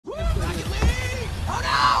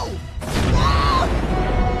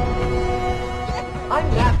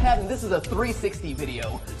this is a 360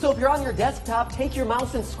 video. So if you're on your desktop, take your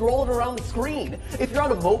mouse and scroll it around the screen. If you're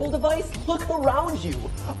on a mobile device, look around you.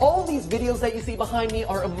 All these videos that you see behind me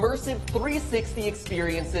are immersive 360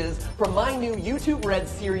 experiences from my new YouTube Red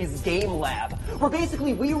series Game Lab, where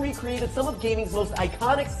basically we recreated some of gaming's most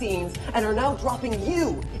iconic scenes and are now dropping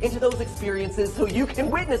you into those experiences so you can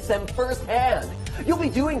witness them firsthand. You'll be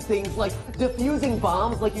doing things like defusing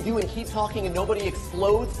bombs like you do in Keep Talking and Nobody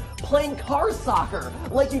Explodes, playing car soccer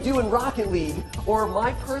like you do in Rocket League, or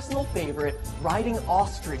my personal favorite, riding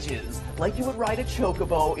ostriches like you would ride a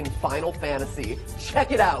chocobo in Final Fantasy.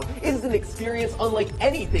 Check it out. It is an experience unlike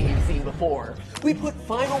anything you've seen before. We put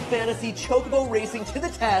Final Fantasy chocobo racing to the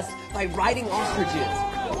test by riding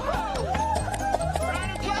ostriches.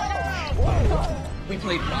 We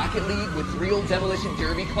played Rocket League with real Demolition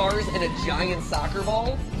Derby cars and a giant soccer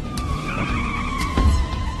ball.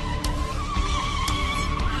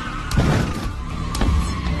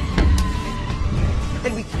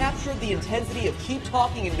 And we captured the intensity of Keep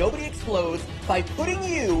Talking and Nobody Explodes by putting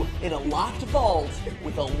you in a locked vault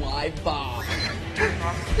with a live bomb.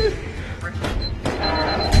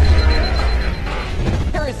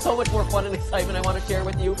 There is so much more fun and excitement I want to share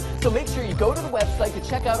with you, so make sure you go to the website to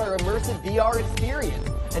check out our immersive VR experience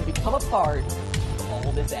and become a part of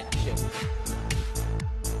all this action.